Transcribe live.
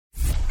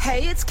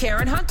Hey, it's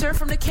Karen Hunter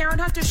from The Karen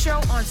Hunter Show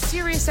on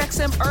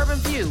SiriusXM Urban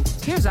View.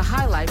 Here's a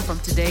highlight from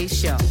today's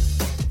show.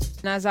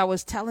 And as I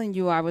was telling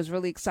you, I was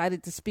really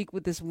excited to speak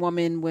with this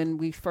woman when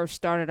we first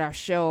started our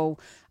show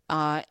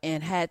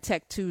and had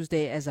Tech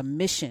Tuesday as a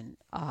mission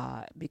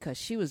because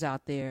she was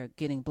out there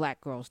getting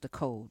black girls to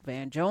code.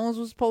 Van Jones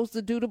was supposed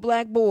to do the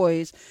black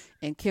boys,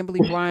 and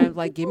Kimberly Bryant was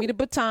like, give me the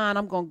baton.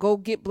 I'm going to go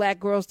get black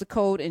girls to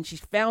code. And she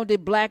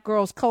founded Black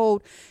Girls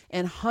Code,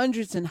 and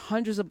hundreds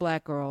of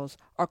black girls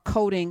are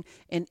coding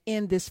and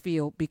in this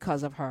field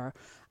because of her.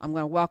 I'm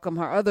going to welcome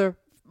her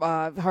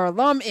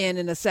alum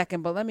in a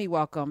second, but let me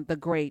welcome the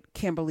great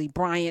Kimberly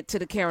Bryant to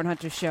the Karen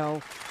Hunter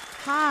Show.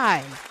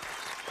 Hi.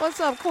 What's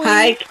up, Queen?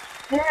 Hi,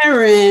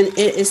 Karen.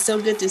 It is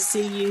so good to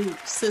see you,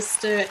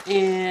 sister.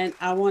 And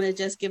I want to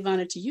just give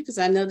honor to you because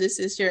I know this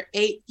is your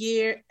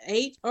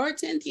 8th or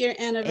 10th year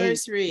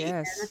anniversary.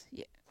 Yes.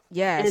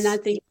 Yes. And I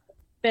think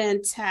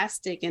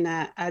fantastic. And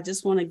I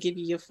just want to give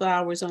you your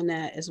flowers on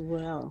that as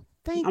well.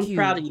 I'm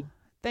proud of you.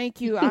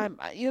 Thank you.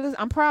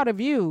 I'm proud of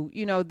you.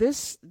 You know,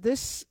 this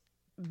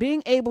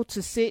being able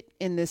to sit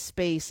in this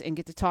space and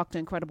get to talk to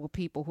incredible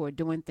people who are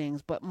doing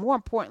things, but more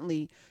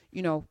importantly,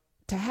 you know,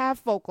 to have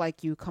folk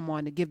like you come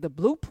on to give the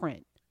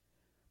blueprint,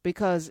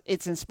 because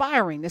it's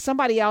inspiring. There's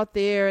somebody out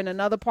there in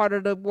another part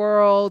of the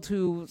world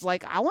who's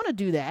like, I want to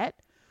do that.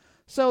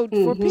 So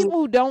for people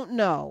who don't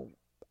know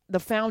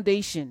the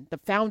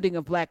founding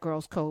of Black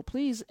Girls Code,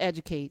 please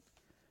educate.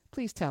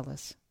 Please tell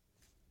us.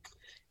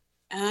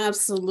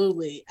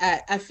 Absolutely.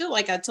 I feel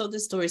like I told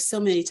this story so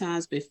many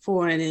times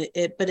before, and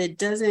but it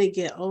doesn't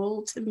get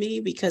old to me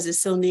because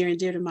it's so near and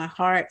dear to my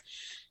heart.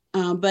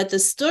 But the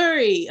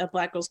story of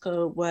Black Girls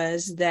Code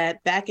was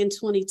that back in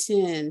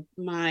 2010,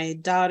 my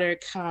daughter,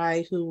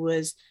 Kai, who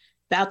was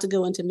about to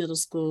go into middle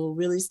school,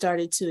 really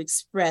started to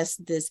express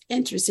this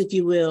interest, if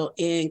you will,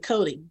 in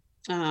coding,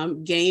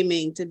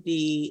 gaming to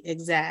be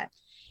exact.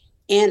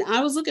 And I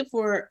was looking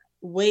for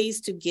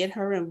ways to get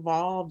her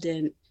involved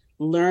in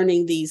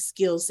learning these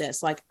skill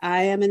sets. Like,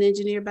 I am an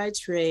engineer by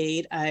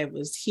trade. I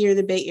was here in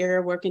the Bay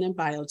Area working in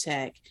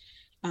biotech.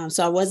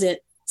 So I wasn't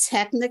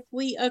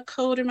technically a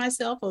coder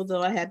myself,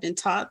 although I had been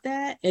taught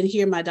that. And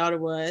here my daughter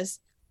was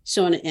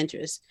showing an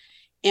interest.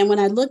 And when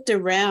I looked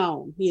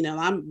around, you know,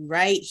 I'm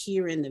right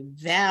here in the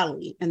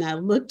Valley, and I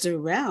looked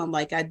around,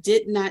 like, I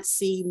did not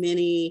see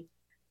many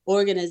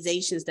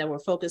organizations that were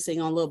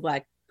focusing on little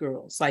Black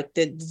girls. Like,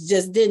 that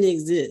just didn't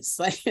exist.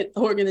 Like, an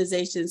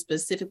organization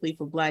specifically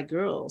for Black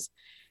girls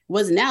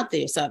wasn't out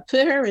there. So I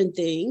put her in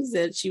things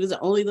that she was the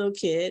only little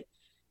kid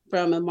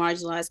from a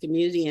marginalized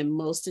community in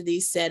most of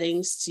these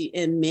settings.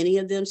 In many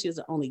of them, she was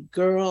the only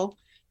girl.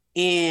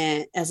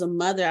 And as a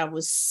mother, I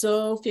was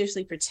so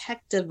fiercely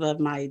protective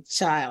of my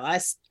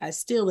child. I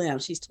still am.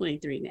 She's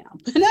 23 now,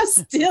 but I'm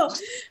still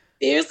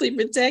fiercely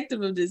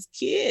protective of this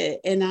kid.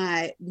 And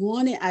I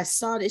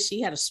saw that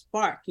she had a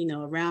spark, you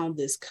know, around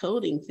this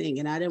coding thing,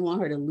 and I didn't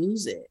want her to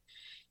lose it.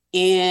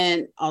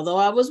 And although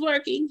I was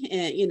working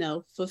and, you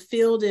know,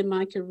 fulfilled in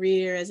my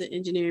career as an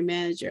engineering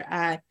manager,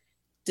 I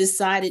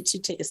decided to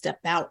take a step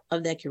out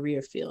of that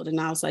career field.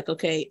 And I was like,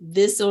 okay,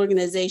 this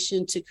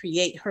organization to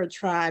create her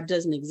tribe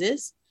doesn't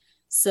exist.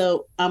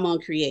 So I'm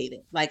gonna create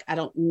it. Like, I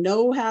don't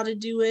know how to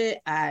do it.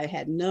 I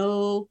had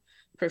no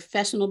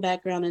professional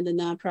background in the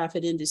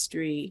nonprofit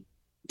industry.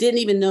 Didn't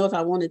even know if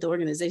I wanted the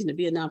organization to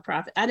be a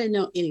nonprofit. I didn't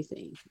know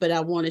anything, but I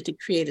wanted to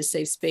create a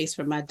safe space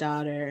for my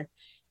daughter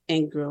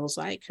and girls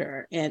like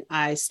her. And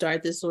I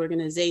started this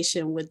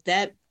organization with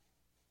that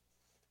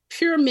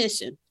pure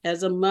mission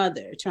as a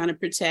mother, trying to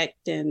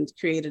protect and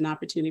create an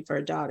opportunity for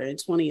her daughter in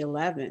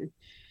 2011.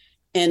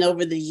 And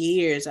over the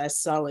years, I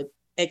saw it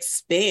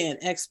expand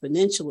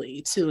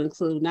exponentially to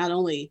include not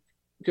only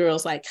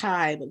girls like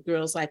Kai, but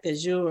girls like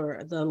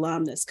Azure, the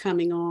alum that's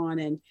coming on,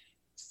 and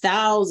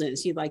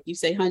thousands, like you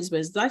say hundreds, but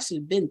it's actually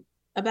been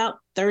about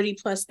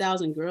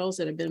 30,000+ girls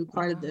that have been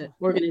part of the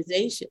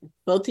organization,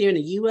 both here in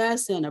the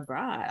US and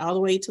abroad, all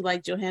the way to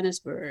like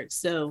Johannesburg.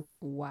 So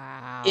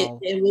wow,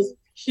 it was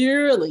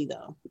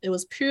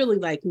purely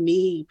like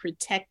me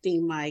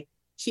protecting my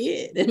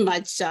kid and my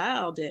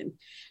child and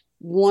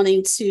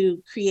wanting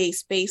to create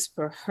space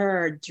for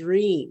her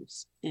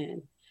dreams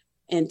and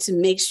to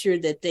make sure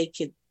that they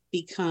could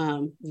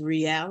become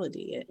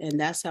reality. And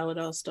that's how it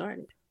all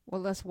started.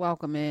 Well, let's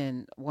welcome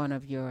in one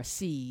of your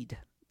seed.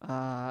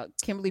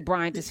 Kimberly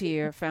Bryant is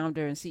here,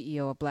 founder and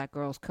CEO of Black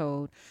Girls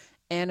Code.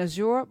 And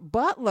Azure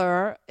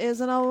Butler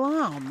is an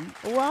alum.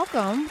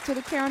 Welcome to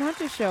the Karen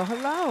Hunter Show.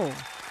 Hello.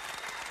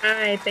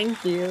 Hi,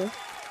 thank you.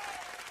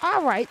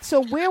 All right.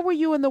 So where were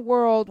you in the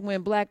world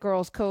when Black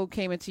Girls Code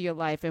came into your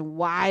life, and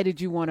why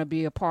did you want to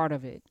be a part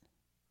of it?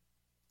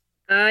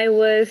 I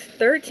was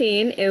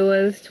 13. It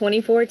was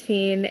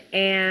 2014,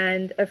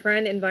 and a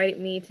friend invited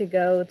me to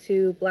go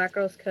to Black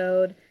Girls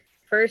Code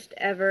first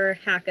ever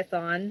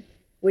hackathon,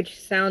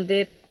 which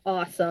sounded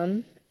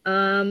awesome.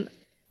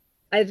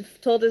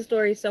 I've told this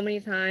story so many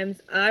times.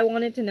 I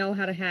wanted to know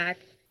how to hack.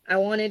 I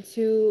wanted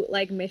to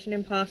Mission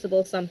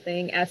Impossible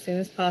something as soon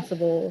as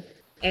possible.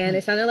 And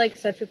it sounded like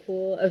such a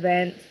cool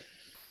event.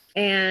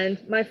 And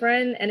my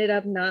friend ended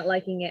up not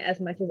liking it as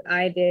much as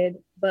I did.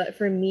 But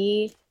for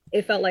me,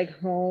 it felt like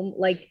home.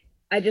 Like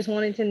I just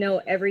wanted to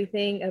know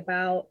everything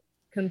about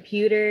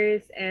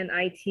computers and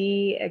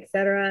IT,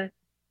 etc.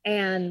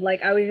 And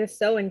like I was just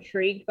so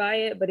intrigued by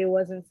it, but it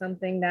wasn't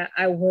something that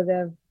I would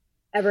have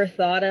ever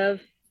thought of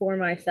for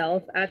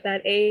myself at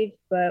that age.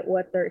 But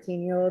what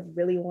 13-year-old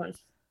really wants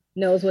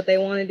knows what they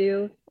want to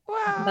do.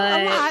 Well,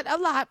 But a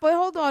lot. But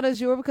hold on,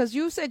 Azure, because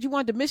you said you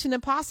wanted the Mission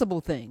Impossible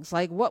things.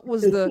 Like, what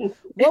was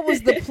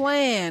the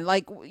plan?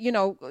 Like,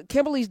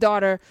 Kimberly's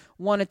daughter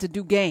wanted to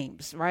do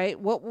games, right?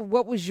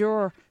 What was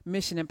your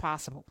Mission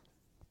Impossible?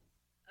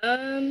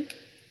 um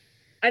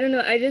I don't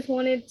know. I just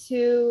wanted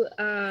to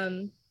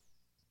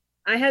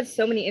I had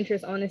so many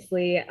interests,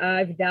 honestly.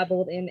 I've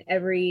dabbled in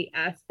every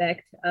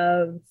aspect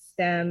of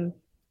STEM.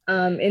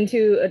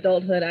 Into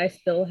adulthood, I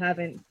still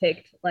haven't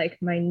picked like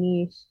my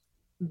niche,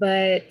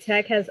 but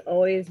tech has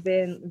always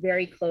been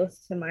very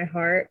close to my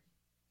heart,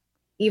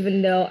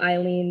 even though I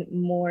lean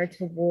more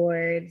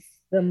towards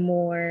the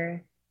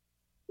more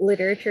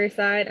literature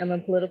side. I'm a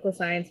political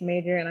science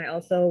major and I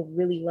also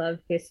really love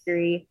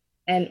history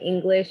and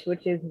English,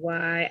 which is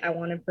why I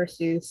want to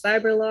pursue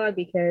cyber law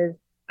because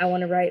I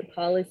want to write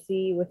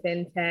policy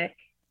within tech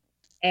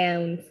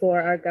and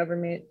for our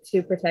government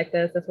to protect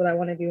us. That's what I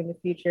want to do in the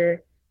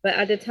future. But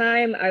at the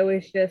time, I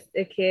was just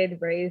a kid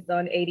raised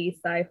on 80s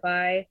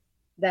sci-fi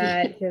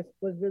that just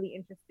was really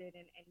interested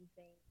in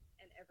anything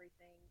and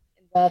everything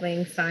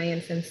involving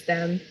science and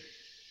STEM.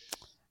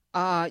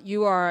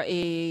 You are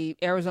a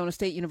Arizona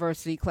State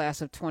University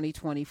class of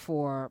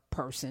 2024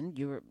 person.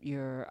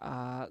 You're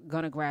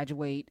gonna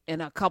graduate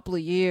in a couple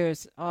of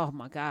years. Oh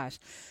my gosh!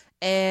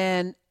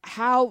 And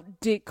how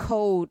did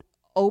code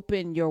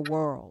open your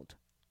world?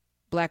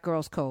 Black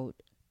Girls Code,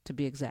 to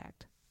be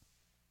exact.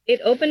 It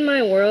opened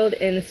my world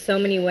in so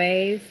many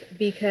ways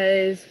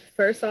because,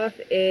 first off,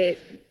 it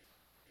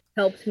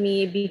helped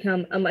me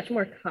become a much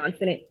more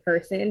confident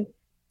person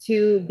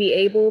to be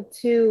able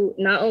to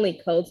not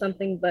only code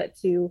something, but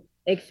to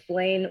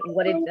explain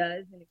what it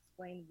does and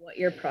explain what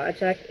your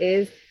project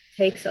is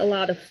takes a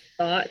lot of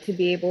thought to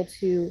be able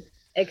to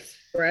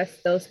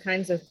express those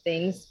kinds of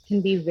things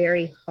can be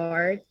very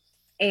hard.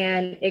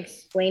 And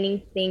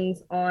explaining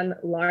things on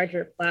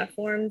larger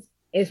platforms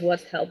is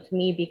what's helped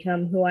me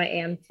become who I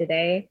am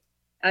today.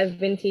 I've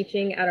been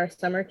teaching at our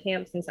summer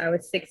camp since I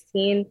was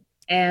 16,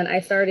 and I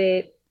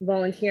started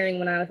volunteering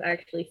when I was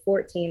actually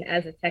 14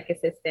 as a tech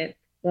assistant.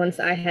 Once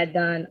I had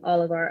done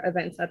all of our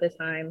events at the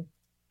time,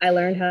 I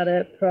learned how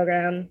to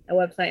program a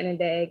website in a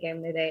day, game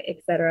in a day,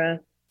 etc.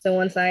 So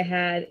once I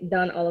had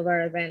done all of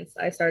our events,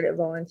 I started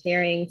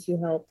volunteering to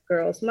help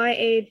girls my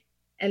age.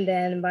 And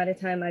then by the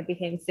time I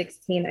became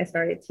 16, I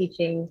started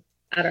teaching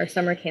at our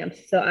summer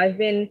camps. So I've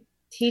been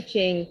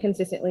teaching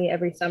consistently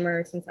every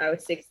summer since I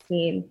was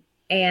 16.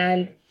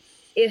 And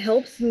it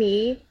helps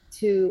me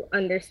to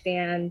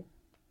understand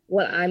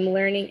what I'm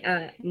learning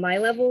at my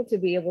level to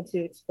be able to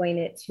explain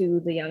it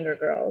to the younger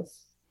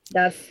girls.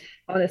 That's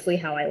honestly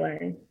how I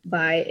learn,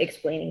 by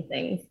explaining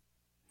things.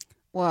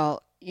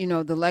 Well,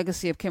 the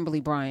legacy of Kimberly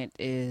Bryant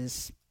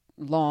is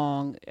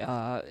long.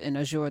 And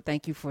Azure,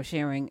 thank you for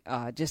sharing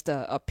just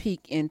a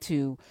peek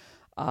into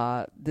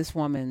this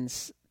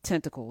woman's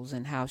tentacles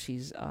and how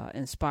she's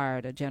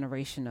inspired a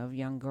generation of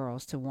young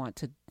girls to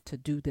want to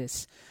do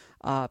this.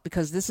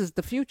 Because this is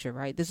the future,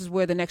 right? This is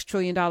where the next $1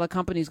 trillion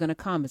company is going to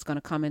come. It's going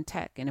to come in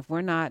tech. And if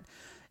we're not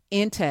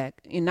in tech,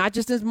 and not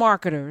just as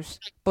marketers,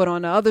 but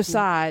on the other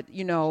side,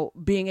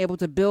 being able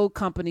to build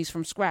companies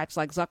from scratch,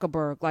 like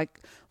Zuckerberg,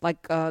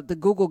 like the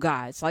Google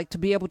guys, like to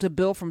be able to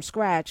build from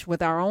scratch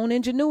with our own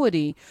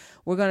ingenuity,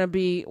 we're going to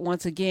be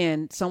once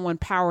again someone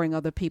powering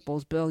other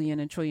people's billion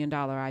and $1 trillion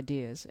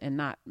ideas and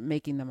not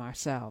making them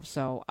ourselves.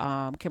 So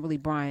Kimberly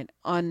Bryant,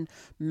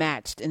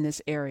 unmatched in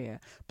this area.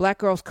 Black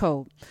Girls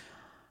Code.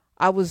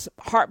 I was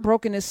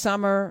heartbroken this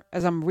summer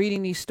as I'm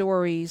reading these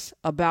stories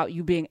about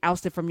you being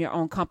ousted from your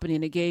own company,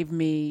 and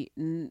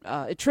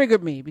it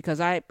triggered me because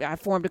I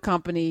formed a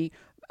company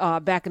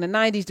back in the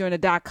 90s during the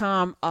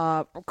dot-com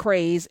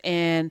craze,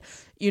 and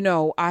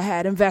I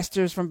had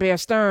investors from Bear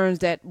Stearns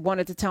that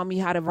wanted to tell me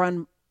how to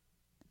run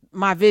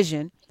my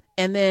vision,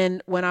 and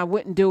then when I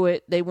wouldn't do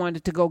it, they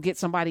wanted to go get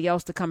somebody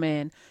else to come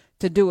in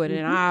to do it,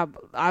 and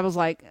I was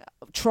like,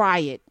 try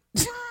it.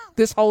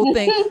 This whole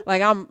thing,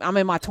 like I'm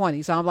in my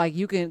 20s, so I'm like,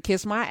 you can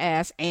kiss my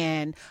ass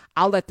and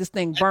I'll let this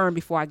thing burn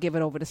before I give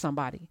it over to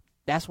somebody.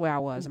 That's where I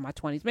was in my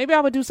 20s. Maybe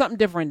I would do something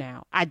different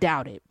now. I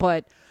doubt it.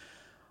 But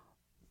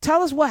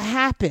tell us what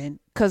happened,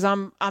 because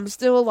I'm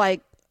still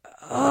like,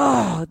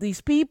 oh, these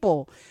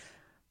people.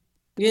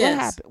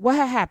 Yes. What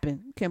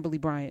happened, Kimberly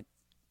Bryant?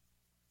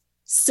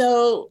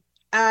 So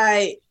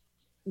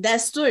your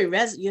story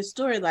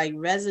like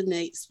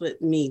resonates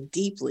with me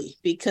deeply,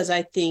 because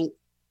I think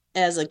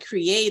as a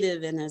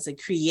creative and as a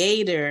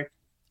creator,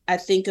 I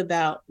think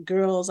about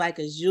girls like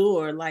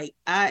Azure. Like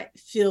I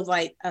feel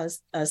like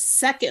a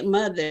second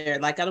mother.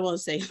 Like I don't want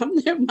to say I'm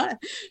their mother,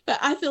 but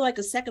I feel like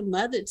a second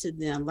mother to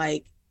them.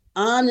 Like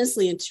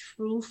honestly and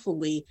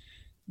truthfully,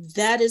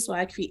 that is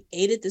why I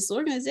created this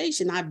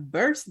organization. I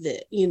birthed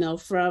it,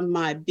 from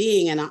my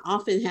being. And I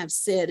often have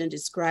said and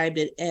described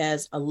it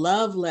as a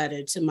love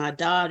letter to my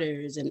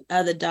daughters and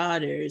other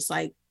daughters,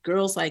 like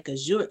girls like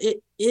Azure.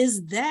 It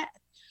is that.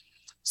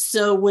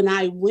 So when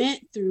I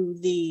went through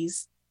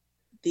these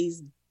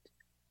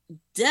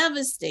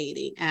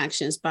devastating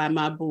actions by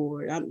my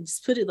board, I'm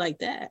just put it like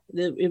that.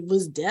 It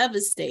was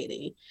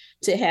devastating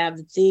to have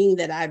the thing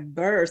that I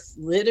birthed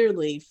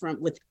literally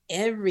with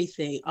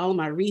everything, all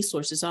my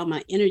resources, all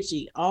my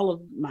energy, all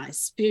of my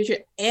spiritual,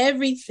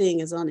 everything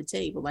is on the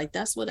table. Like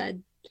that's what I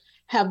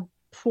have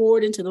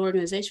poured into the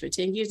organization for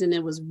 10 years. And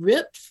it was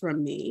ripped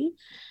from me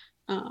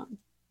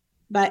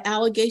by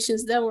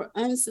allegations that were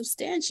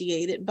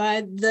unsubstantiated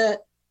by the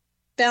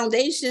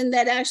foundation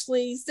that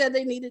actually said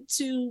they needed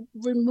to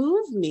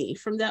remove me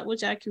from that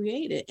which I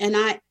created. And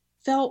I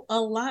felt a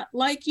lot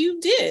like you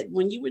did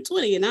when you were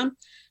 20, and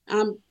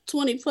I'm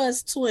 20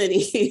 plus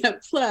 20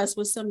 plus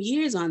with some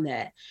years on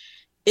that.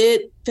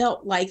 It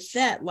felt like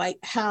that, like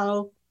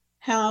how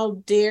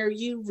dare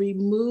you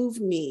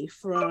remove me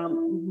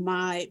from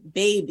my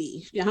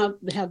baby?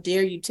 How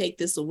dare you take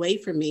this away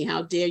from me?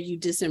 How dare you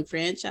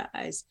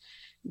disenfranchise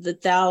the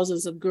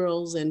thousands of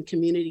girls and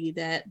community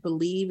that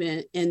believe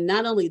in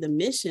not only the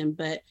mission,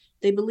 but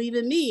they believe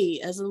in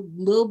me as a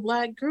little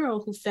Black girl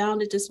who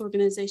founded this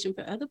organization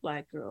for other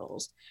Black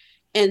girls.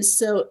 And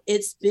so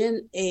it's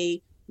been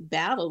a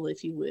battle,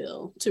 if you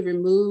will, to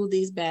remove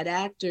these bad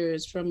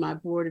actors from my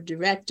board of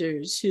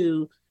directors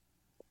who,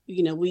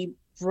 we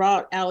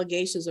brought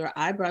allegations, or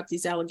I brought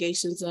these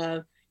allegations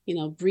of,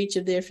 breach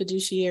of their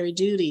fiduciary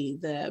duty,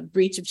 the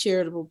breach of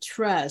charitable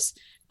trust,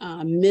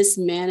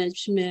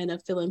 mismanagement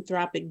of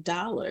philanthropic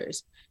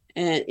dollars,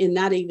 and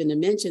not even to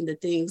mention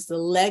the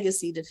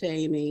legacy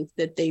defaming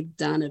that they've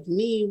done of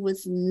me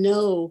with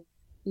no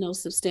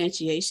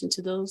substantiation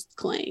to those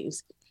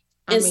claims.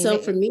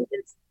 For me,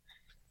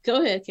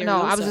 go ahead, Karen.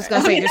 No, I was just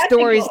gonna say the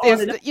stories.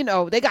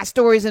 They got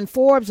stories in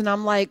Forbes, and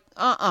I'm like,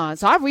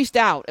 So I reached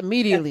out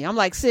immediately. I'm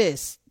like,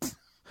 sis,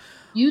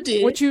 you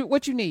did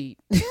what you need?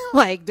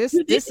 Like this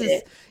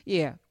is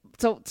yeah.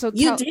 So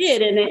you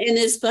did, and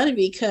it's funny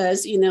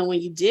because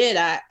when you did,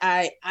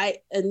 I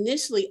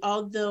initially,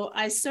 although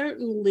I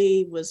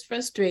certainly was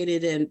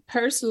frustrated and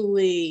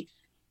personally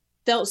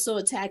felt so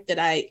attacked that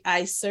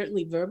I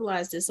certainly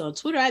verbalized this on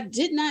Twitter. I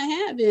did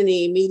not have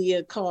any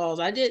media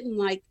calls. I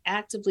didn't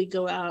actively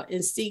go out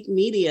and seek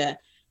media.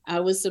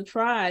 I was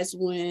surprised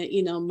when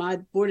my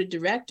board of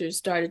directors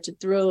started to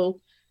throw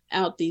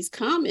out these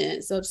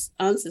comments, of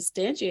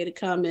unsubstantiated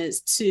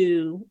comments,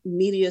 to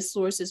media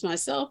sources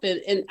myself. And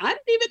I didn't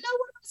even know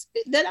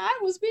that I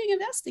was being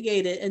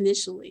investigated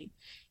initially.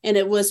 And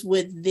it was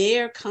with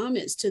their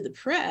comments to the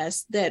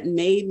press that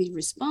made me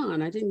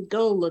respond. I didn't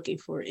go looking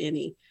for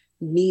any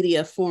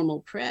media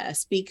formal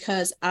press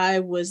because I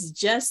was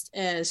just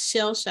as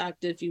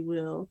shell-shocked, if you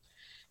will,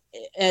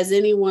 as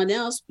anyone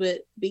else, but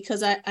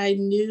because I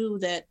knew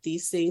that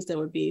these things that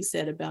were being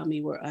said about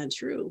me were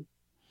untrue.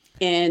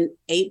 And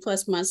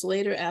 8+ months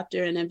later,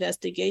 after an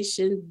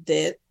investigation,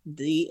 that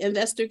the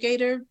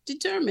investigator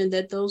determined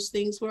that those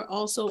things were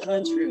also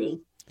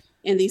untrue.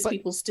 And these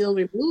people still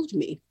removed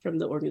me from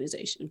the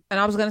organization. And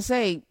I was going to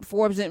say,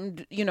 Forbes,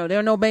 there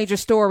are no major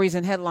stories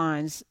and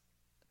headlines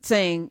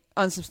saying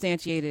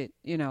unsubstantiated,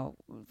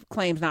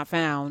 claims not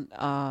found.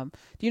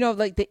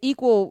 The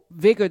equal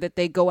vigor that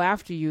they go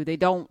after you, they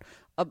don't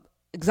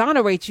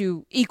exonerate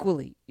you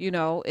equally.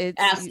 It's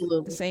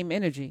absolutely the same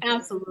energy.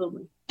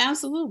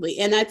 Absolutely.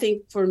 And I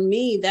think for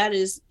me, that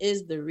is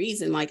the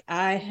reason.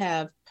 I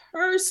have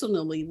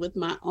personally, with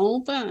my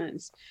own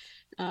funds,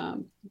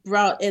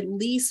 brought at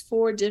least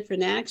 4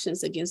 different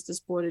actions against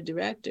this board of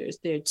directors.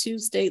 There are 2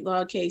 state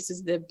law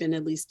cases. There have been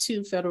at least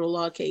 2 federal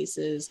law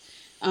cases.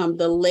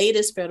 The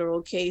latest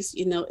federal case,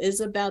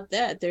 is about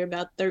that. There are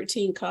about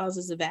 13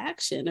 causes of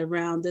action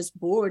around this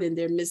board and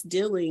their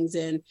misdealings.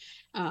 And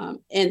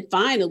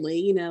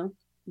finally,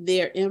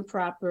 their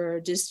improper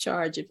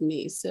discharge of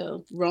me.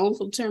 So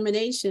wrongful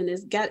termination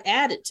got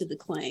added to the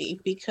claim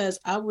because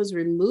I was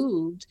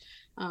removed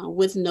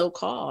with no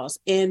cause.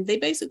 And they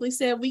basically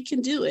said, we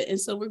can do it. And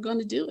so we're going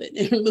to do it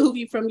and remove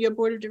you from your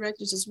board of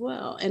directors as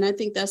well. And I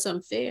think that's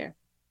unfair.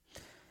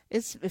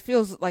 It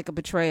feels like a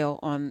betrayal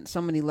on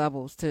so many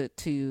levels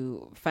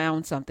to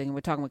found something.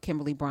 We're talking with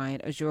Kimberly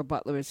Bryant. Azure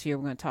Butler is here.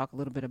 We're going to talk a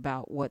little bit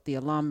about what the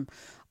alum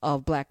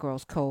of Black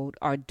Girls Code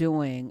are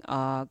doing.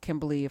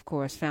 Kimberly, of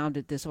course,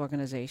 founded this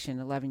organization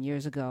 11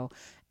 years ago,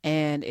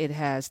 and it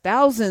has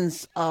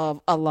thousands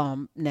of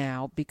alum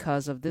now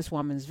because of this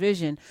woman's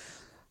vision.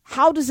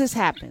 How does this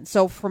happen?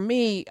 So for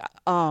me,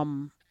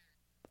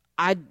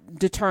 I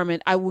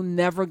determined I will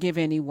never give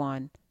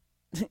anyone.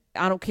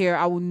 I don't care.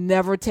 I will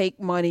never take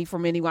money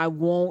from anyone. I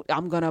won't.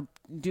 I'm going to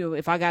do,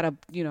 if I got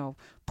to,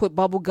 put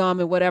bubble gum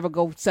and whatever,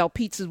 go sell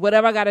pizzas,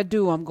 whatever I got to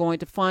do, I'm going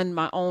to fund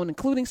my own,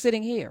 including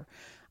sitting here.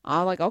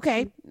 I'm like,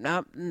 okay,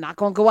 I'm not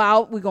going to go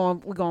out. We're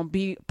going to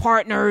be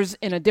partners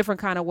in a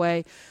different kind of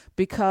way,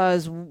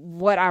 because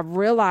what I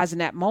realized in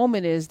that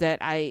moment is that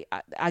I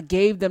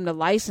gave them the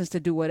license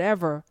to do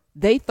whatever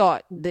they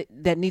thought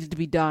that needed to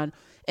be done.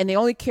 and they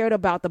only cared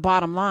about the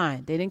bottom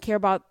line. They didn't care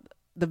about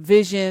the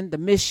vision, the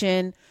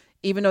mission,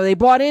 even though they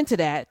bought into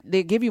that.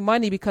 They give you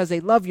money because they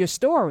love your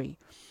story.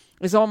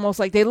 It's almost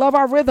like they love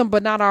our rhythm,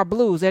 but not our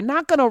blues. They're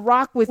not going to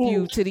rock with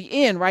you to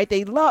the end, right?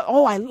 They love,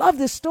 oh, I love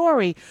this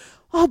story.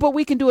 Oh, but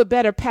we can do it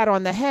better, pat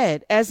on the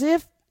head, as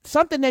if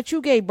something that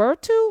you gave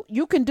birth to,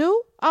 you can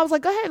do. I was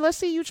like, go ahead, let's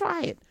see you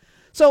try it.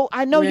 So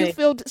I know you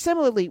feel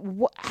similarly.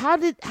 How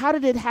did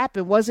it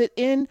happen? Was it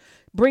in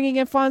bringing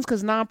in funds?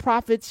 Because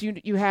nonprofits,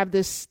 you have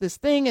this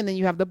thing, and then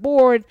you have the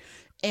board,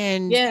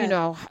 and you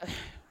know,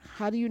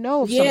 how do you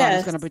know if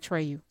somebody's going to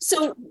betray you?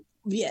 So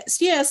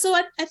so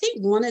I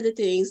think one of the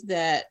things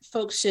that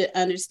folks should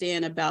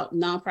understand about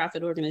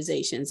nonprofit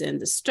organizations and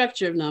the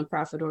structure of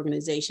nonprofit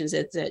organizations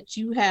is that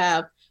you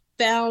have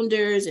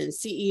founders and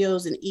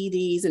CEOs and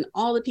EDs and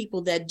all the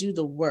people that do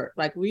the work.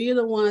 Like, we're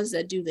the ones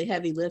that do the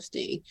heavy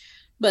lifting.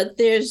 But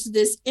there's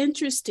this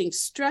interesting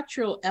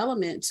structural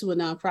element to a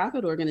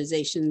nonprofit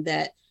organization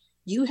that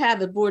you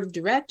have a board of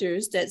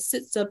directors that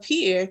sits up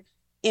here,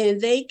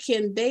 and they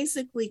can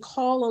basically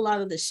call a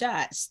lot of the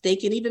shots. They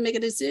can even make a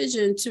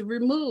decision to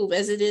remove,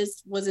 as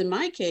was in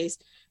my case,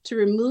 to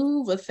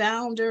remove a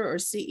founder or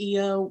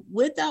CEO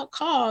without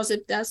cause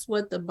if that's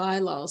what the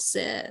bylaw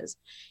says.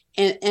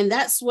 And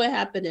that's what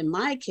happened in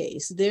my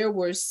case. There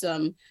were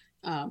some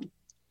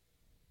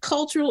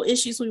cultural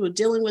issues we were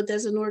dealing with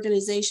as an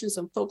organization,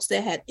 some folks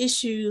that had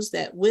issues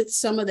that with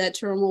some of that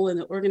turmoil in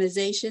the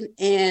organization.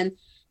 And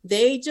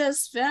they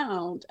just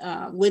found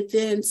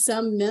within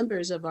some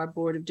members of our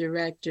board of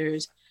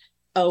directors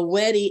a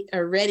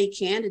ready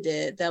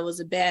candidate that was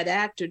a bad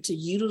actor to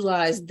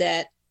utilize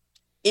that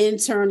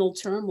internal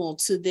turmoil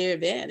to their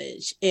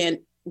advantage. And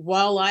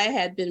while I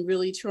had been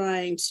really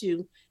trying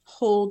to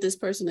hold this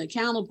person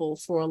accountable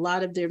for a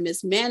lot of their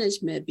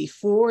mismanagement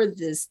before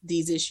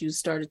these issues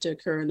started to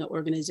occur in the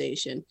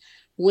organization,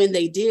 when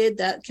they did,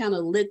 that kind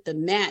of lit the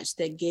match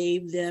that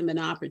gave them an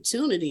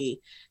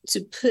opportunity to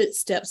put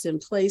steps in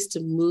place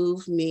to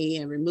move me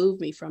and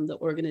remove me from the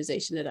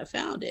organization that I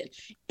founded.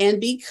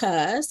 And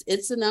because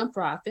it's a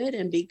nonprofit,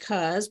 and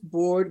because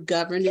board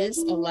governance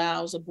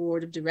allows a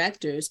board of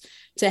directors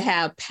to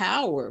have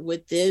power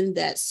within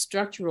that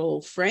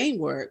structural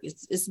framework,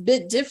 it's a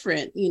bit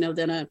different,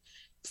 than a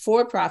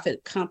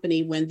for-profit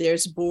company when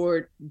there's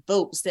board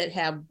votes that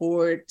have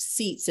board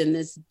seats, and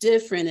it's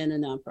different in a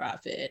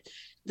nonprofit.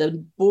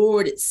 The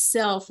board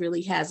itself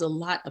really has a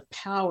lot of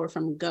power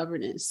from a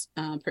governance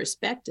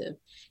perspective,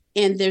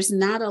 and there's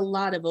not a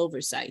lot of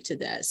oversight to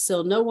that.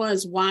 So no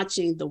one's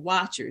watching the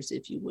watchers,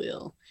 if you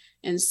will.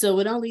 And so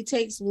it only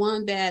takes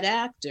one bad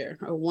actor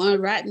or one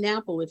rotten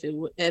apple,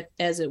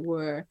 as it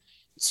were,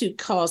 to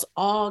cause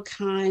all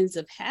kinds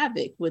of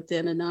havoc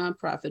within a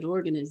nonprofit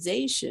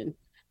organization.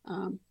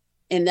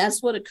 And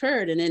that's what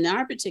occurred. And in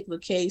our particular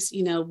case,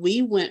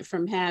 we went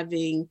from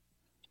having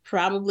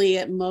probably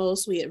at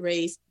most, we had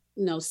raised,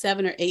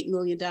 $7 or $8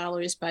 million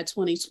by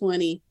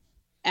 2020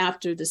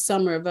 after the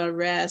summer of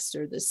unrest,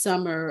 or the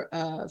summer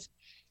of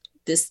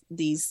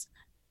these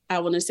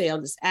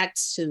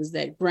actions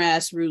that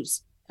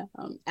grassroots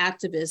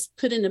activists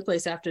put into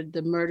place after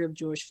the murder of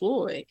George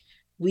Floyd.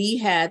 We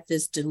had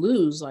this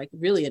deluge, like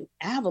really an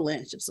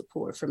avalanche of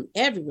support from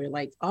everywhere,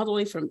 like all the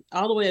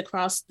way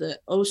across the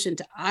ocean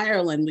to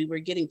Ireland. We were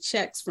getting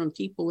checks from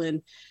people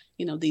in,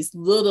 these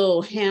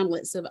little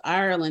hamlets of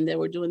Ireland that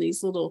were doing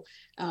these little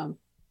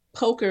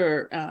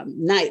poker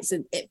nights,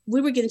 and we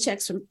were getting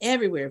checks from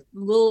everywhere.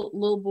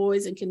 Little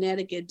boys in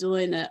Connecticut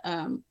doing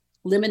a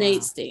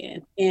lemonade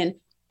stand. And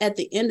at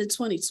the end of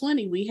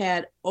 2020, we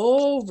had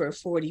over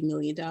 $40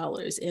 million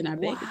in our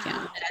bank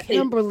account. And I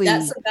think Kimberly,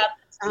 that's about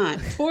the time,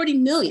 40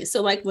 million.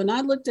 So like when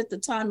I looked at the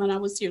time when I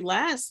was here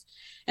last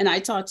and I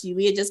talked to you,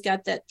 we had just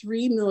got that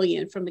 3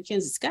 million from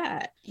Mackenzie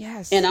Scott.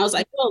 Yes. And I was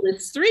like, well,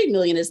 it's 3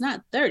 million, it's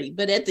not 30.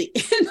 But at the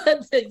end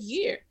of the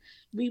year,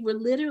 we were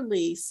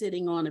literally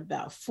sitting on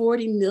about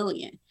 40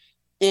 million.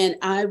 And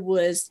I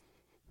was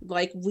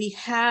like, we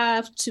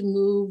have to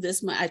move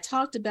this money. I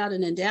talked about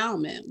an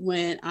endowment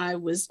when I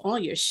was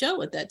on your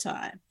show at that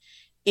time.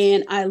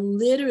 And I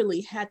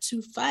literally had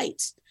to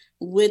fight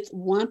with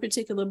one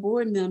particular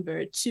board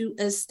member to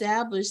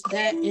establish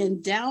that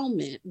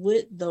endowment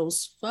with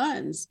those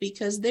funds,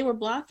 because they were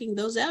blocking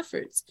those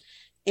efforts.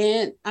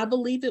 And I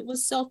believe it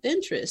was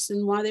self-interest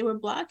in why they were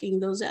blocking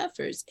those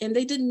efforts. And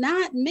they did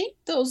not make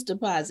those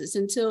deposits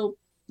until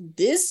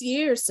this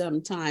year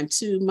sometime,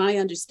 to my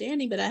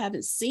understanding, but I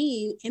haven't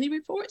seen any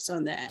reports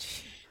on that.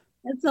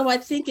 And so I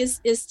think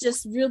it's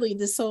just really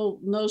this whole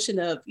notion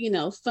of,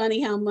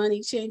 funny how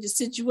money changes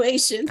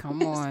situations.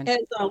 Come on. As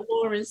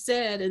Lauren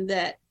said, and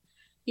that,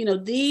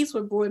 these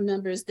were board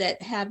members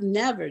that have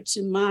never,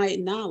 to my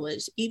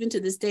knowledge, even to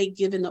this day,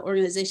 given the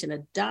organization a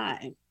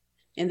dime.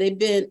 And they've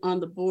been on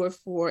the board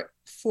for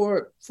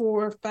 4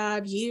 or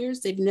 5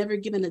 years. They've never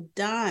given a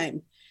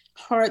dime,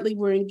 hardly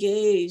were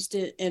engaged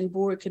in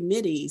board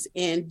committees.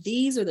 And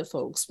these are the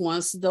folks,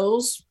 once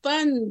those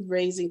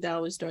fundraising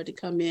dollars start to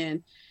come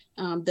in,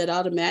 that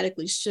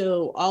automatically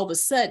show all of a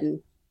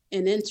sudden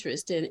an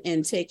interest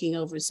in taking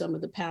over some of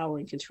the power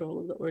and control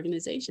of the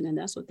organization. And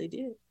that's what they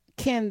did.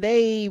 can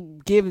they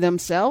give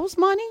themselves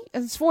money?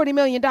 It's $40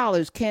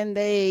 million. Can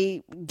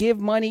they give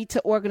money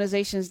to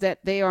organizations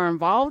that they are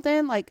involved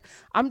in? Like,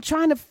 I'm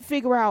trying to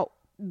figure out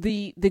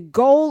the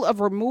goal of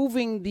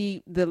removing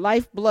the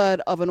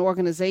lifeblood of an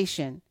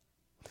organization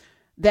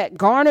that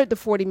garnered the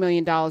 $40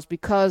 million,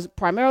 because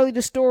primarily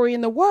the story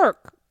and the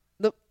work,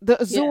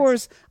 the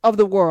Azores of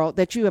the world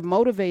that you have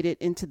motivated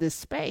into this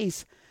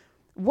space.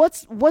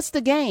 What's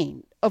the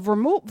gain of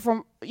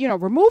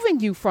removing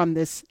you from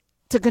this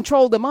to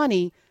control the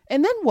money?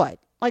 And then what?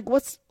 Like,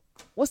 what's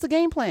the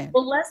game plan?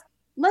 Well,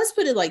 let's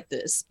put it like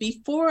this.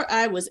 Before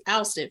I was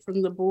ousted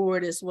from the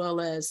board as well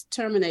as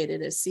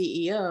terminated as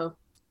CEO,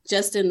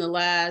 just in the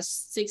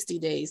last 60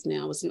 days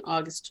now, it was in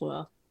August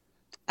 12th,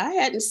 I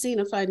hadn't seen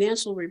a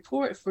financial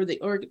report from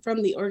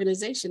the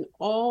organization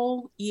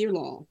all year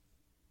long.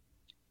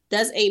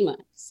 That's 8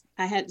 months.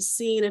 I hadn't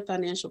seen a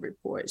financial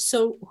report.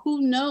 So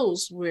who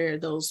knows where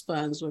those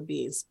funds were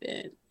being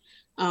spent?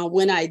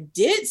 When I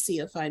did see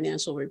a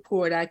financial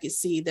report, I could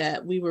see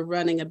that we were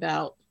running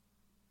about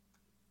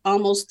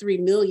almost $3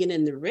 million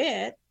in the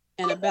red,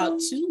 and about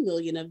 $2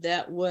 million of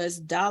that was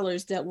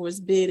dollars that was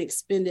being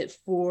expended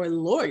for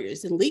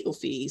lawyers and legal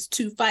fees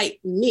to fight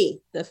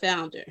me, the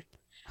founder,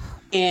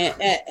 and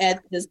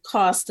at the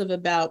cost of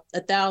about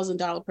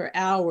 $1,000 per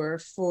hour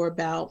for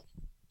about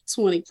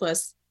 20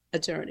 plus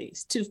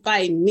attorneys to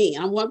fight me.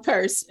 I'm one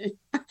person.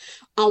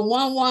 I'm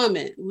one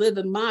woman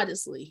living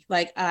modestly.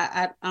 Like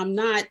I'm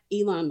not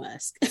Elon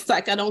Musk. It's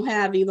like I don't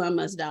have Elon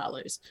Musk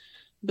dollars.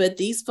 But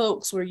these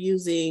folks were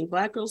using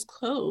Black Girls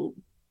Code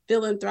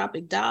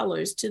philanthropic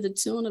dollars to the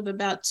tune of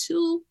about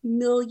 $2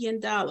 million.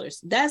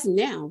 That's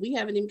now. We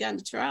haven't even gotten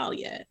to trial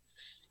yet,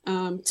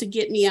 to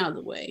get me out of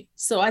the way.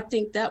 So I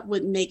think that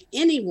would make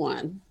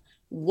anyone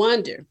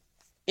wonder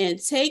and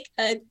take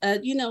a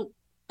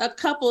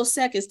couple of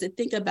seconds to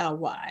think about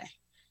why.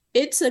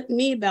 It took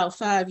me about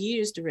 5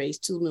 years to raise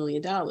 $2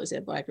 million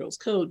at Black Girls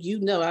Code.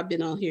 I've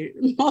been on here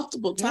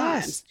multiple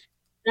times.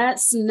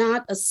 That's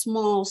not a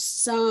small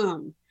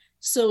sum.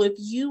 So if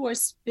you are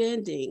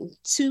spending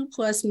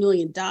 $2+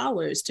 million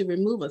to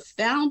remove a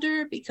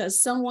founder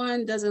because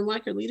someone doesn't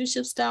like her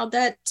leadership style,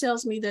 that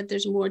tells me that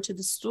there's more to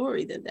the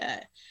story than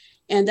that.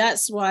 And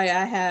that's why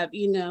I have,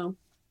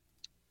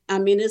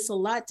 it's a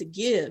lot to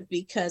give,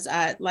 because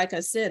I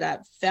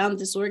found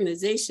this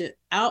organization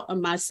out of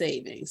my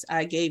savings.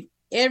 I gave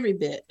every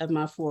bit of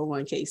my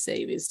 401k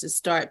savings to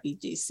start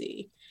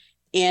BGC.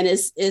 And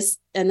it's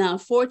an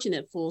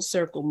unfortunate full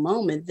circle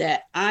moment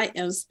that I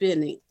am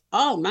spending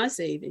all my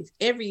savings,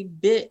 every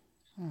bit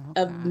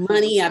of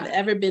money I've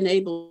ever been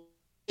able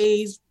to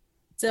raise,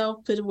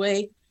 put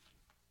away.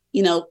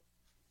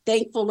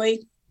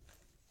 Thankfully,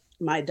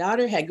 my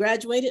daughter had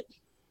graduated,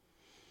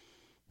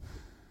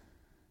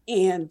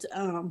 and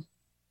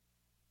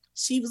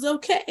she was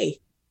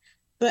okay.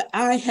 But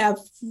I have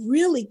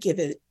really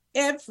given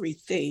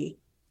everything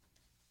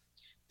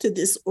to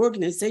this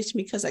organization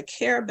because I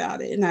care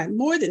about it. And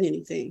more than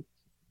anything,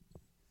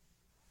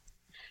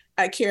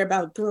 I care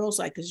about girls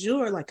like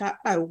Azure. Like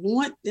I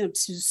want them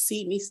to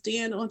see me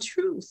stand on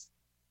truth.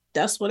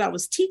 That's what I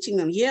was teaching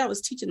them. Yeah, I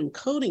was teaching them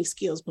coding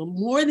skills, but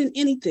more than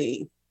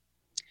anything,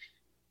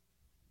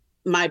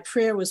 my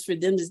prayer was for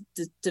them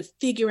to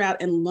figure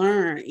out and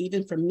learn,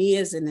 even for me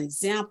as an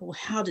example,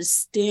 how to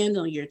stand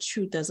on your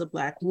truth as a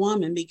Black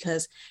woman,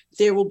 because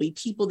there will be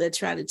people that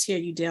try to tear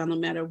you down no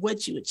matter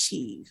what you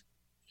achieve.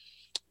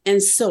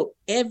 And so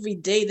every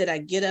day that I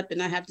get up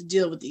and I have to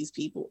deal with these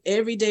people,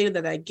 every day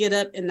that I get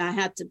up and I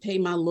have to pay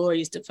my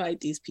lawyers to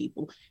fight these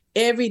people,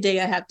 every day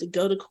I have to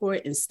go to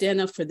court and stand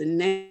up for the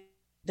name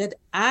that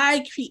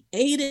I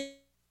created in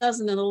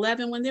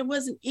 2011 when there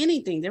wasn't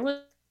anything. There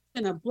wasn't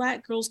a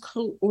Black Girls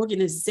Code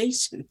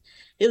organization.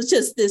 It was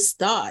just this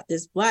thought,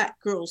 this Black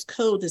Girls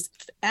Code, this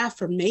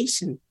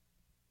affirmation.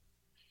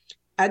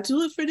 I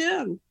do it for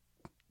them.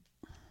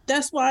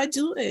 That's why I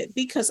do it,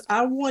 because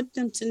I want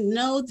them to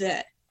know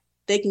that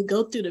they can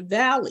go through the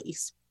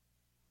valleys,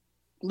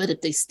 but if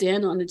they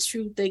stand on the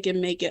truth, they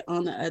can make it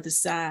on the other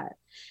side.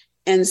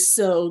 And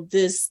so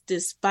this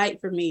fight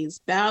for me, this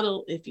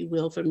battle, if you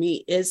will, for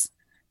me, is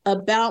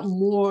about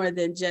more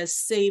than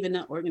just saving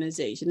an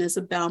organization. It's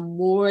about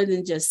more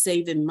than just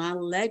saving my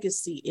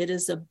legacy. It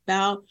is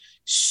about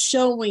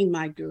showing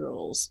my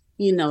girls,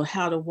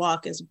 how to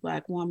walk as a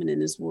Black woman in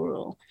this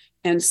world.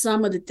 And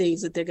some of the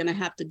things that they're going to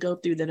have to go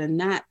through that are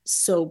not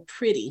so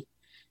pretty,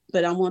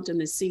 but I want them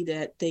to see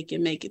that they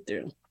can make it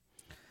through.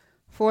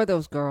 For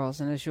those girls,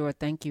 and Azure,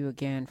 thank you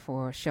again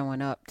for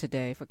showing up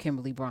today for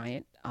Kimberly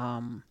Bryant.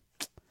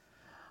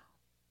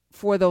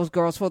 For those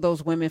girls, for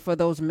those women, for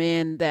those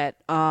men that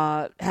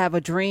have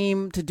a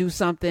dream to do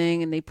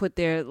something and they put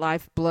their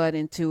lifeblood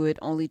into it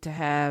only to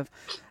have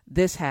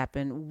this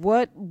happen,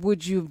 what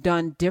would you have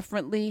done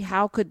differently?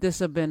 How could this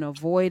have been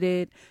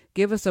avoided?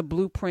 Give us a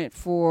blueprint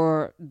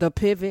for the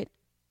pivot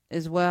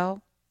as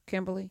well,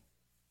 Kimberly.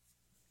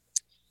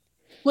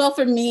 Well,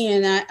 for me,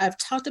 and I've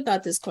talked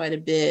about this quite a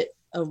bit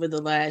over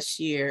the last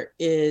year,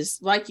 is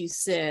like you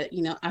said,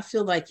 I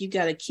feel like you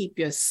got to keep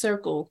your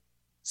circle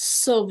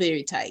so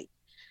very tight.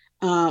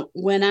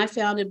 When I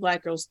founded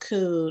Black Girls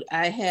Code,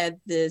 I had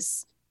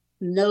this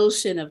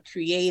notion of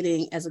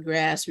creating as a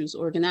grassroots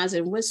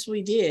organizer, which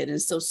we did.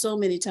 And so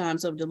many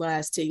times over the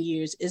last 10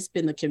 years, it's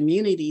been the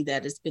community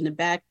that has been the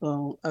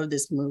backbone of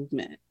this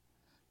movement.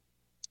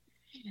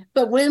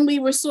 But when we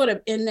were sort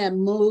of in that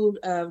mood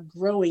of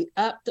growing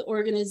up the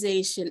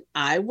organization,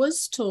 I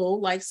was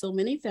told, like so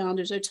many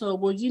founders are told,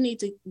 well, you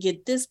need to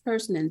get this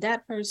person and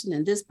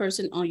this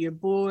person on your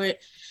board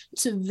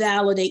to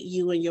validate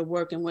you and your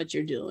work and what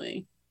you're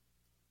doing.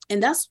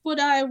 And that's what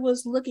I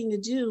was looking to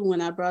do when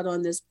I brought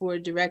on this board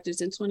of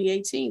directors in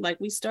 2018. Like,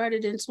 we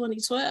started in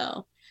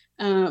 2012.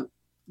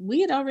 We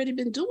had already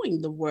been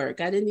doing the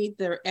work. I didn't need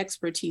their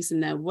expertise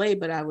in that way,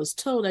 but I was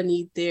told I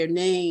need their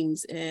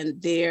names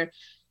and their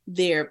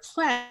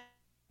platform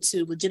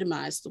to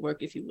legitimize the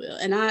work, if you will.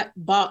 And I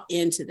bought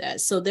into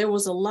that. So there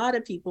was a lot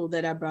of people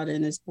that I brought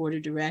in as board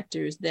of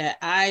directors that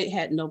I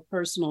had no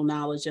personal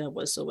knowledge of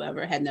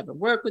whatsoever. I had never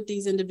worked with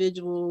these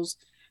individuals.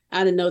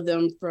 I didn't know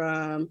them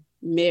from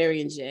Mary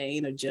and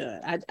Jane or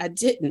John. I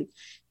didn't.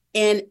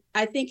 And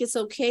I think it's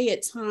okay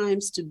at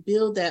times to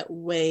build that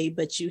way,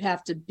 but you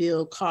have to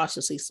build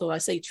cautiously. So I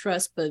say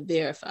trust, but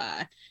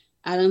verify.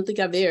 I don't think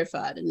I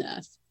verified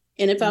enough.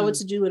 And if I were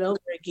to do it over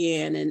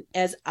again, and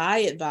as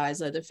I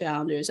advise other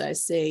founders, I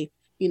say,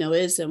 you know,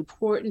 it's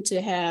important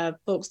to have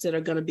folks that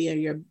are going to be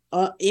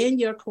in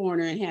your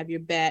corner and have your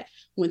back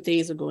when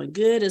things are going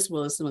good, as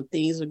well as when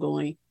things are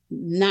going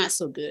not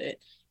so good.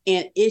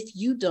 And if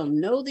you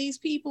don't know these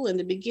people in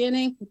the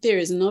beginning, there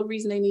is no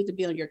reason they need to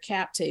be on your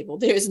cap table.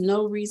 There is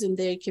no reason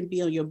they can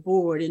be on your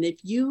board. And if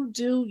you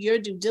do your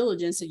due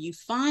diligence and you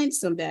find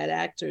some bad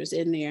actors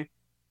in there,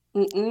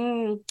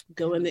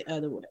 go in the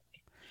other way.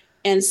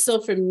 And so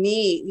for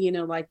me, you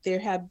know, like, there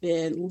have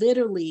been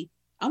literally,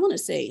 I want to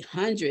say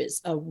hundreds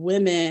of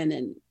women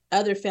and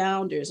other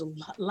founders,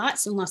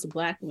 lots and lots of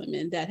Black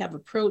women that have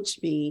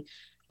approached me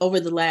over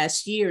the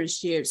last year and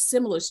shared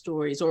similar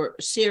stories or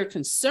shared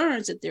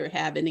concerns that they're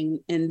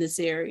having in this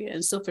area.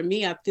 And so for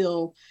me, I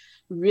feel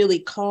really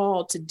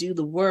called to do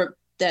the work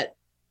that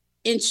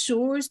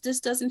ensures this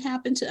doesn't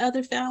happen to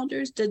other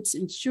founders, that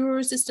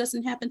ensures this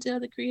doesn't happen to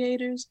other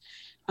creators.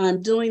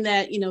 I'm doing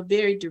that, you know,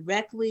 very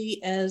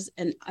directly as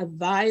an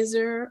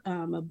advisor,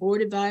 a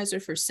board advisor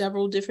for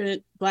several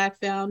different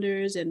Black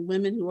founders and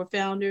women who are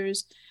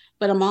founders.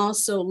 But I'm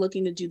also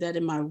looking to do that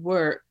in my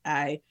work.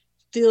 I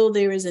feel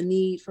there is a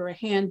need for a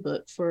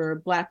handbook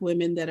for Black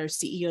women that are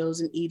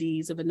CEOs and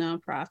EDs of a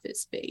nonprofit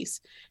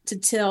space to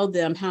tell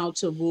them how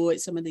to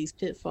avoid some of these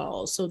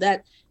pitfalls. So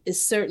that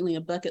is certainly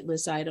a bucket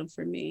list item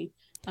for me.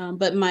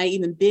 But my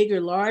even bigger,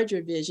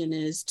 larger vision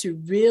is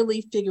to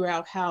really figure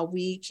out how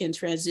we can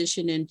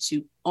transition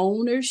into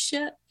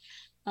ownership,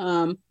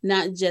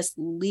 not just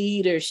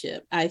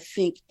leadership. I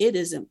think it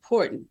is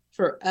important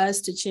for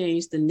us to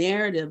change the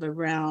narrative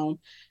around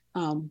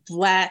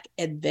Black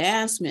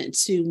advancement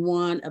to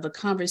one of a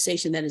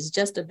conversation that is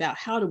just about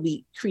how do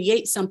we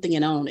create something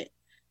and own it.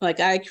 Like,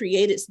 I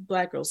created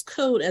Black Girls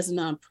Code as a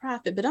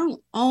nonprofit, but I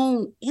don't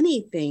own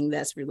anything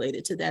that's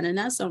related to that. And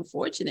that's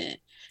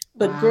unfortunate.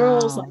 But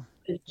girls like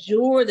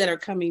Jor that are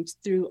coming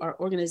through our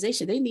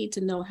organization, they need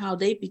to know how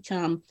they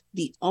become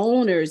the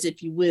owners,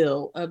 if you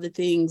will, of the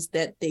things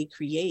that they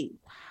create.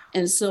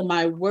 And so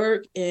my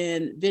work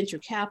in venture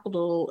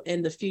capital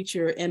in the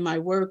future and my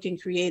work in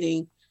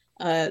creating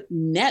a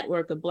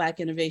network of Black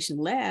innovation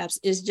labs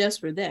is just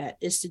for that.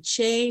 It's to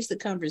change the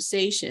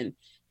conversation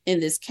in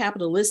this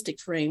capitalistic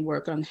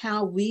framework on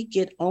how we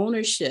get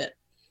ownership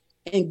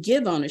and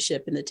give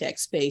ownership in the tech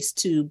space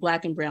to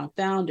Black and brown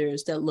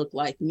founders that look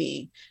like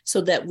me,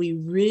 so that we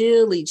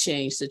really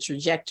change the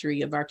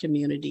trajectory of our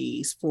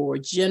communities for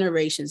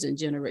generations and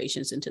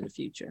generations into the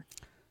future.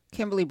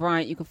 Kimberly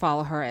Bryant, you can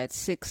follow her at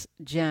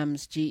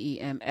 6GEMS,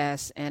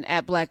 GEMS, and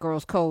at Black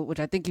Girls Code, which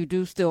I think you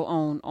do still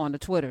own on the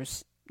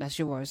Twitters. That's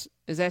yours.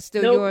 Is that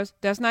still yours?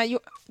 That's not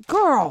your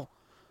girl.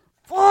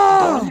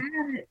 Oh, don't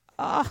have it.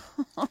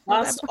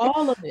 Lost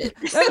all of it.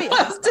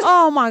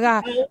 Oh my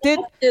God!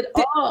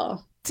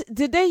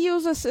 Did they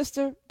use a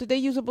sister? Did they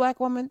use a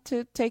Black woman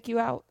to take you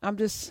out? I'm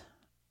just.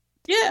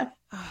 Yeah.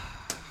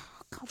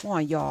 Come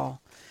on, y'all.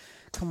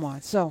 Come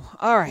on. So,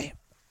 all right.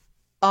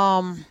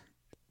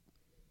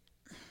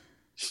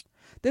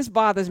 This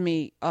bothers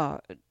me.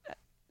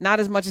 Not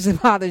as much as it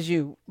bothers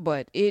you,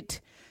 but it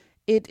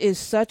is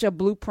such a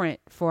blueprint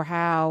for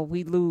how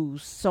we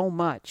lose so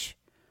much.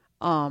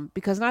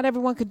 Because not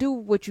everyone could do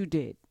what you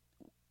did.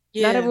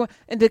 Yeah. Not everyone,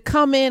 and to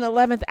come in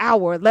 11th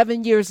hour,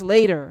 11 years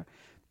later,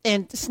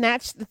 and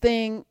snatch the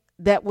thing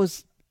that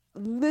was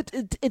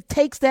it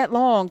takes that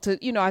long to,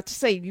 you know, I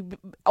say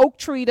oak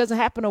tree doesn't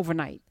happen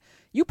overnight.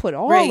 You put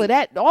all of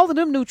that, all of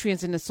them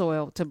nutrients in the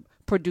soil to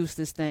produce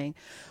this thing.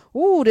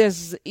 Ooh,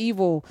 there's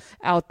evil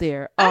out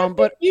there.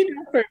 But you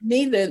know, for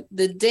me,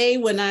 the day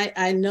when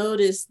I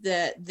noticed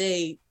that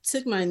they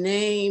took my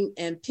name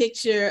and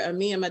picture of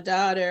me and my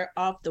daughter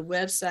off the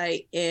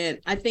website, and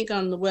I think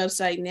on the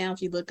website now,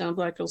 if you look on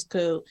Black Girls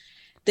Code,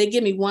 they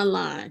give me one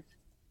line.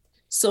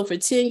 So for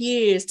 10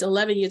 years to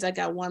 11 years, I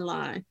got one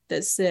line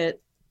that said,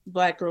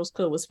 Black Girls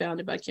Code was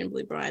founded by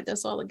Kimberly Bryant.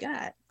 That's all I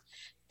got.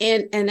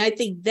 And I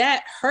think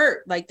that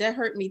hurt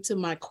me to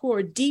my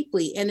core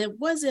deeply. And it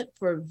wasn't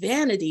for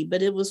vanity,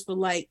 but it was for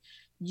like,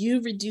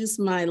 you reduced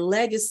my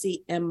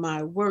legacy and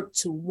my work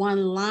to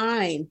one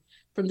line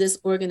from this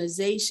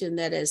organization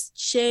that has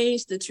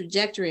changed the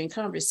trajectory and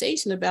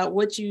conversation about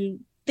what you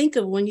think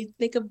of when you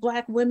think of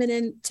Black women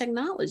in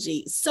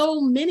technology.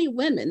 So many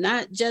women,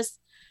 not just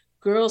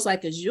girls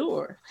like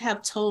Azure,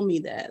 have told me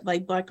that,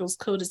 like, Black Girls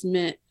Code has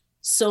meant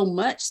so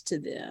much to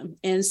them.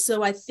 And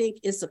so I think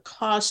it's a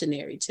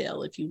cautionary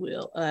tale, if you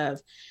will, of,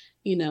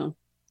 you know,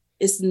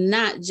 it's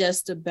not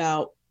just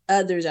about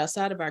others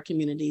outside of our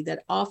community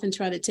that often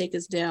try to take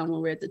us down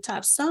when we're at the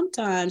top.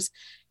 Sometimes,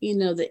 you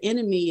know, the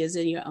enemy is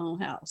in your own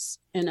house,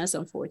 and that's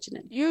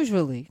unfortunate.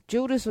 Usually,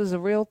 Judas was a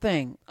real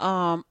thing.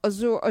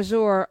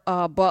 Azure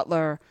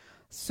Butler,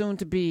 soon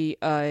to be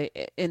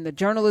in the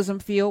journalism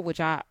field, which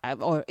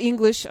or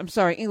English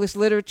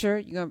literature.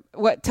 You gonna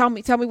what? Tell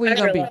me where you're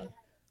gonna be.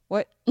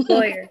 What?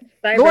 Lawyer.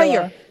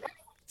 Lawyer.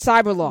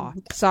 Cyber law.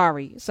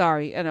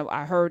 Sorry. And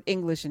I heard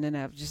English, and then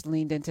I've just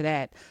leaned into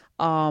that.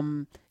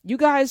 You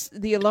guys,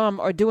 the alum,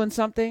 are doing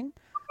something.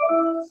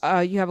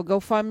 You have a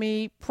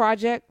GoFundMe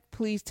project.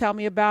 Please tell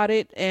me about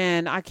it.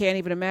 And I can't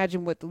even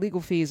imagine what the legal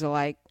fees are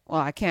like.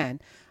 Well, I can.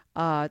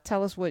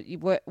 Tell us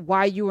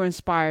why you were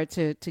inspired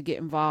to get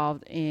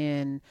involved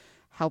in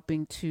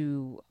helping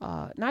to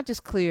not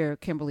just clear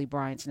Kimberly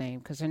Bryant's name,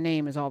 because her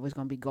name is always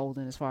going to be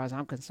golden as far as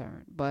I'm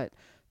concerned, but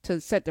to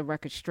set the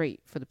record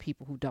straight for the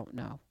people who don't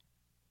know.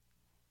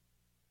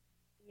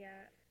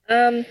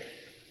 Yeah.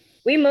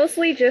 We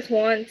mostly just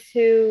want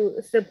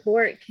to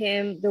support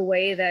Kim the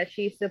way that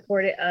she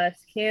supported us.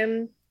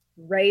 Kim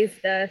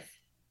raised us.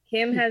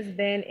 Kim has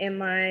been in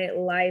my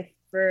life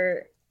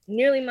for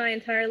nearly my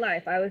entire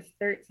life. I was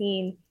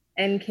 13,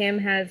 and Kim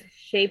has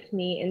shaped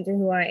me into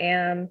who I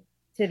am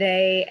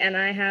today. And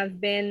I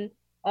have been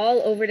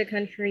all over the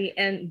country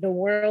and the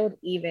world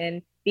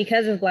even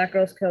because of Black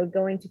Girls Code,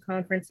 going to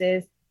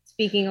conferences,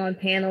 speaking on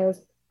panels.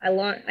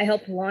 I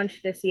helped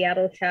launch the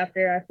Seattle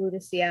chapter. I flew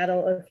to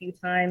Seattle a few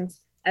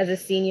times as a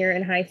senior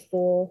in high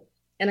school.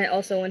 And I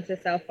also went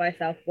to South by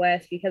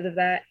Southwest because of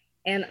that.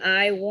 And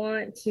I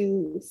want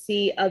to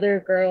see other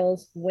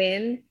girls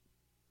win.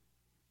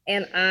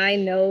 And I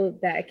know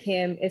that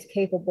Kim is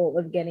capable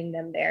of getting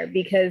them there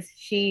because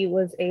she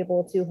was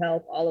able to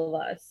help all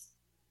of us.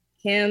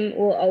 Kim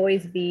will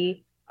always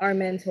be our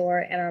mentor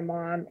and our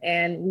mom,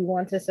 and we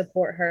want to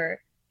support her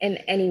in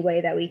any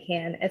way that we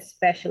can,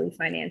 especially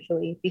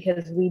financially,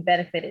 because we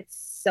benefited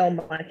so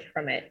much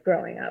from it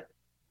growing up.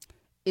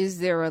 Is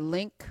there a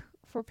link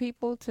for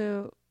people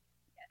to?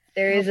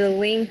 There is a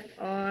link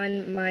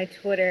on my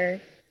Twitter.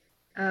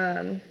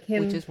 Kim,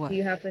 which is what? Do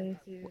you happen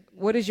to?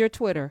 What is your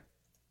Twitter?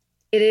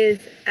 It is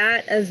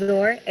at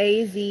Azure,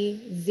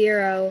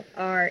 AZ0RE.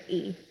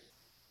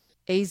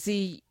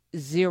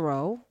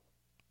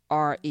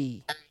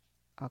 AZ0RE.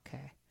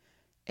 Okay.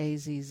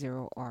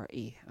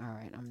 AZ0RE. All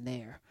right, I'm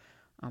there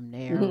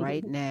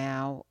right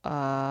now.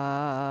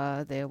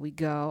 There we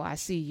go. I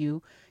see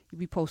you. You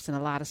be posting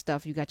a lot of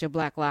stuff. You got your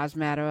Black Lives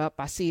Matter up.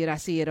 I see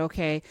it.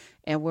 Okay.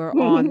 And we're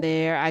on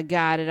there. I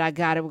got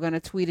it. We're going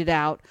to tweet it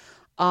out.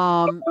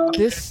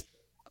 This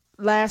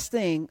last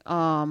thing,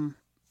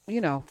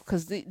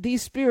 because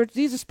these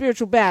are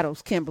spiritual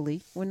battles,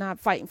 Kimberly. We're not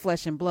fighting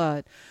flesh and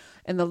blood.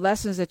 And the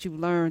lessons that you've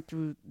learned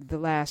through the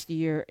last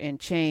year and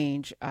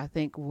change, I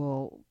think,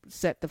 will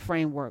set the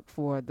framework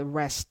for the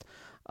rest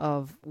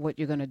of what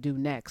you're going to do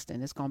next.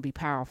 And it's going to be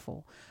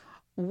powerful.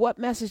 What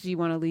message do you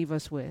want to leave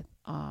us with,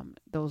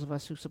 those of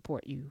us who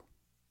support you?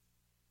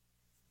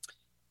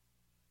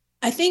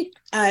 I think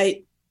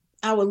I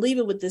will leave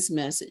it with this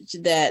message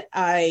that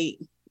I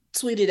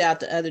tweeted out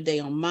the other day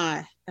on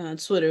my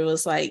Twitter. It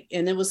was like,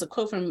 and it was a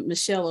quote from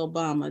Michelle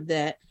Obama,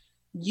 that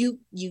you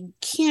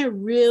can't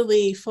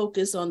really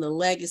focus on the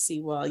legacy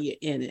while you're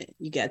in it.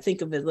 You got to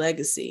think of a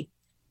legacy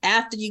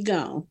after you're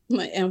gone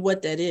and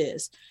what that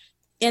is.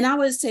 And I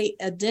would say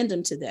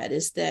addendum to that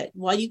is that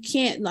while you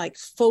can't like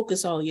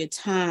focus all your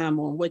time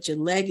on what your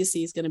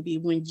legacy is going to be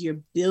when you're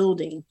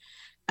building,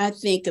 I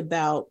think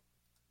about,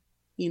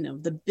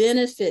 the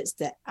benefits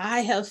that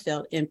I have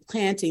felt in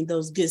planting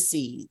those good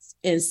seeds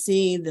and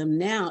seeing them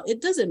now. It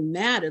doesn't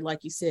matter,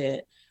 like you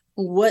said,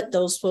 what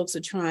those folks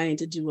are trying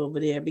to do over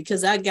there,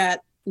 because I got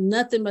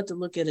nothing but to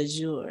look at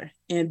Azure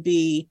and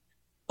be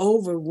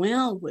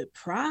overwhelmed with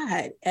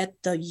pride at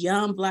the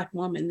young Black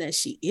woman that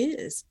she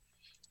is.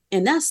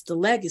 And that's the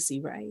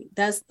legacy, right?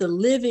 That's the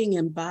living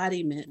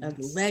embodiment of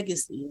the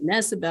legacy. And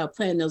that's about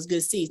planting those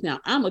good seeds. Now,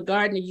 I'm a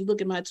gardener. You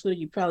look at my Twitter,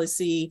 you probably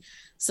see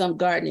some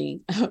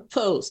gardening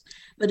posts,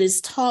 but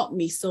it's taught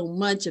me so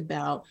much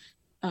about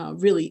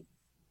really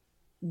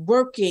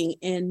working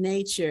in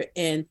nature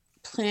and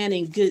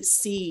planting good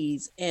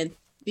seeds and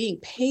being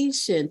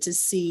patient to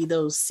see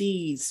those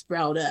seeds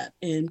sprout up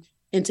and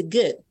into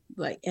good.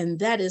 And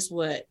that is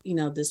what,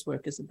 this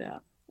work is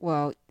about.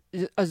 Well,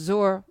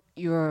 Azure,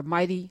 you're a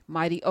mighty,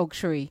 mighty oak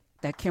tree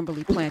that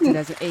Kimberly planted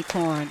as an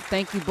acorn.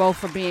 Thank you both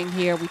for being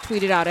here. We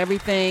tweeted out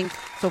everything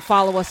So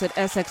follow us at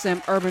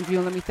SXM Urban View.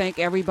 And let me thank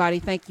everybody.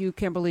 Thank you,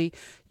 Kimberly.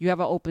 You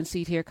have an open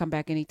seat here. Come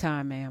back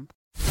anytime, ma'am.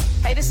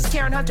 Hey, this is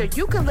Karen Hunter.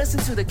 You can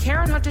listen to The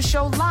Karen Hunter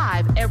Show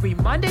live every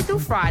Monday through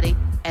Friday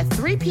at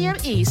 3 p.m.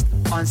 East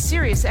on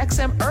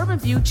SiriusXM Urban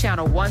View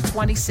Channel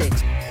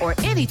 126 or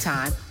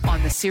anytime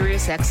on the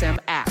SiriusXM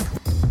app.